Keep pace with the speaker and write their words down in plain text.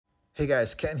Hey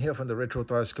guys, Ken here from the Retro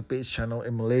Toys Escapades channel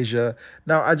in Malaysia.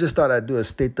 Now, I just thought I'd do a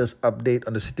status update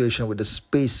on the situation with the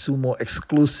SPACE SUMO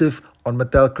exclusive on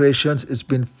Mattel Creations. It's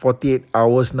been 48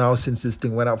 hours now since this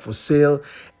thing went out for sale,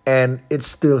 and it's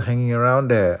still hanging around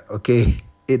there, okay?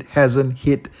 It hasn't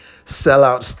hit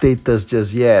sellout status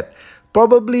just yet.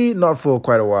 Probably not for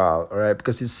quite a while, all right?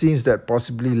 Because it seems that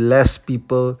possibly less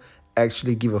people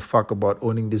actually give a fuck about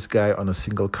owning this guy on a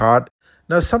single card.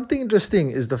 Now, something interesting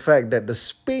is the fact that the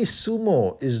SPACE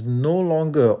SUMO is no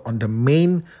longer on the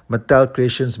main Mattel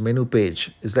Creations menu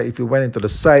page. It's like if you went into the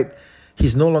site,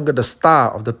 he's no longer the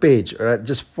star of the page, all right?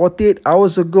 Just 48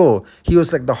 hours ago, he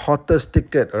was like the hottest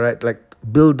ticket, all right? Like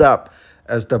build up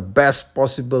as the best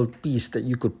possible piece that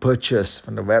you could purchase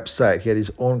from the website. He had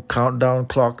his own countdown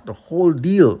clock, the whole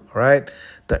deal, all right?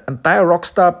 The entire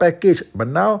Rockstar package. But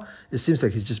now it seems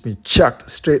like he's just been chucked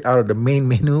straight out of the main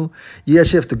menu. You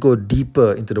actually have to go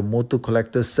deeper into the Motu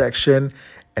collectors section,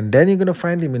 and then you're going to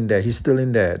find him in there. He's still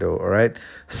in there though, all right?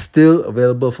 Still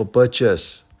available for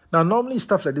purchase. Now, normally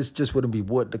stuff like this just wouldn't be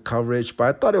worth the coverage,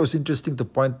 but I thought it was interesting to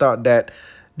point out that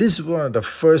this is one of the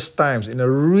first times in a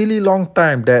really long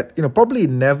time that, probably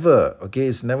never, okay,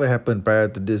 it's never happened prior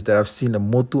to this, that I've seen a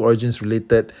Motu Origins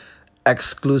related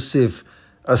exclusive,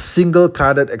 a single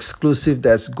carded exclusive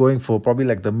that's going for probably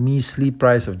like the measly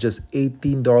price of just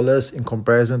 $18 in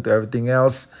comparison to everything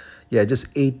else. Yeah,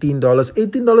 just $18.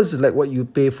 $18 is like what you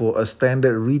pay for a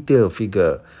standard retail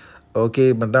figure.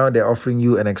 Okay, but now they're offering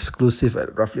you an exclusive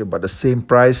at roughly about the same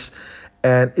price.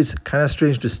 And it's kind of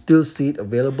strange to still see it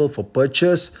available for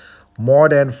purchase more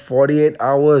than 48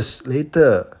 hours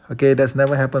later. Okay, that's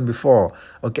never happened before.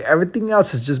 Okay, everything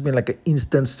else has just been like an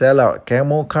instant sellout.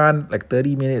 Camo Khan, like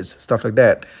 30 minutes, stuff like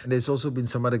that. And there's also been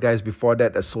some other guys before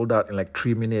that that sold out in like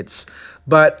 3 minutes.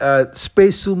 But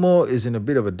SPACE SUMO is in a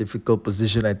bit of a difficult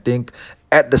position, I think.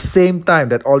 At the same time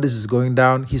that all this is going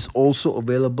down, he's also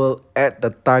available at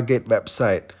the Target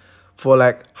website for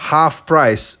like half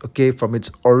price, okay, from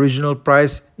its original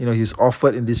price. He's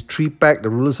offered in this 3-pack, the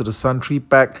Rulers of the Sun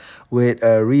 3-pack with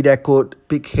a redecoed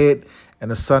pig head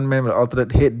and a Sunman with an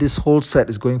alternate head. This whole set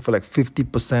is going for like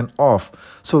 50%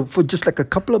 off. So for just like a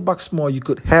couple of bucks more, you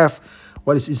could have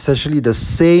what is essentially the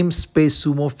same SPACE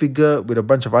SUMO figure with a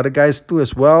bunch of other guys too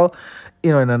as well,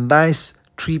 in a nice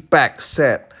 3-pack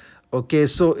set. Okay,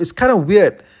 so it's kind of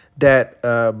weird that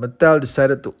Mattel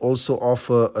decided to also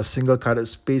offer a single carded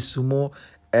SPACE SUMO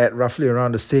at roughly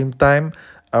around the same time.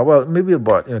 Well, maybe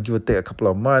about, give or take a couple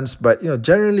of months, but,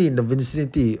 generally in the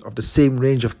vicinity of the same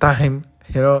range of time,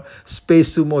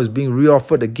 SPACE SUMO is being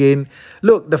reoffered again.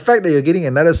 Look, the fact that you're getting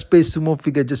another SPACE SUMO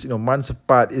figure just, months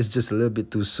apart is just a little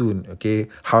bit too soon, okay?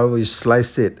 However you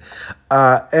slice it.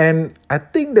 And I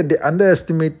think that they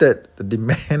underestimated the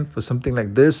demand for something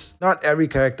like this. Not every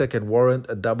character can warrant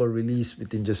a double release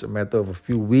within just a matter of a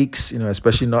few weeks,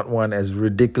 especially not one as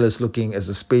ridiculous looking as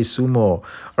the SPACE SUMO. All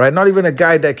right, not even a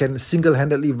guy that can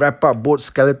single-handedly wrap up both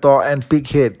Skeletor and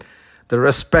Pighead, the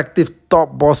respective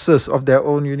top bosses of their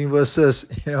own universes,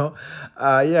 yeah,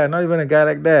 not even a guy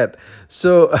like that.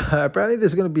 So apparently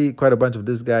there's going to be quite a bunch of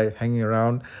this guy hanging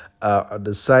around at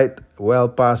the site well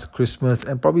past Christmas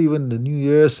and probably even the New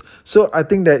Year's. So I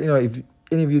think that, if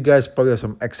any of you guys probably have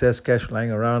some excess cash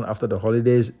lying around after the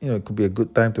holidays, it could be a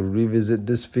good time to revisit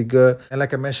this figure. And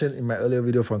like I mentioned in my earlier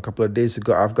video from a couple of days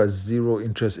ago, I've got zero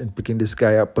interest in picking this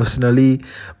guy up personally,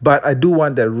 but I do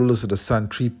want that Rulers of the Sun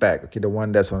 3-pack, okay, the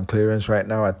one that's on clearance right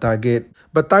now at Target.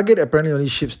 But Target apparently only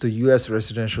ships to US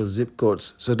residential zip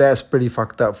codes, so that's pretty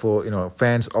fucked up for,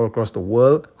 fans all across the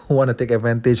world who want to take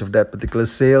advantage of that particular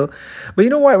sale. But you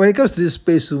know what, when it comes to this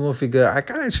SPACE SUMO figure, I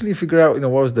can't actually figure out, what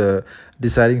was the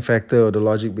deciding factor or the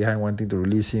logic behind wanting to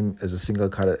release him as a single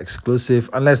carded exclusive,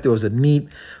 unless there was a need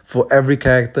for every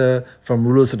character from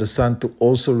Rulers of the Sun to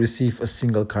also receive a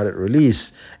single carded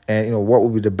release. And what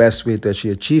would be the best way to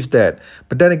actually achieve that?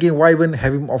 But then again, why even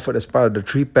have him offered as part of the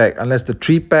 3-pack? Unless the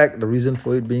 3-pack, the reason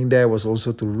for it being there was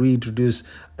also to reintroduce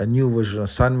a new version of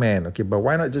Sunman. Okay, but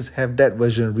why not just have that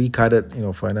version recarded,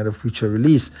 for another future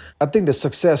release? I think the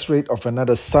success rate of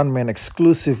another Sunman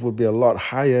exclusive would be a lot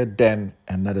higher than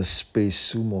another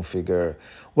SPACE SUMO figure.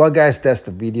 Well, guys, that's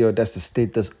the video. That's the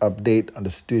status update on the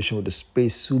situation with the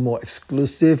SPACE SUMO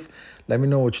exclusive. Let me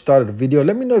know what you thought of the video.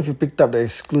 Let me know if you picked up the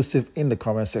exclusive in the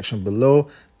comment section below.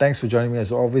 Thanks for joining me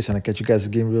as always, and I'll catch you guys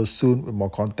again real soon with more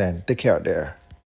content. Take care out there.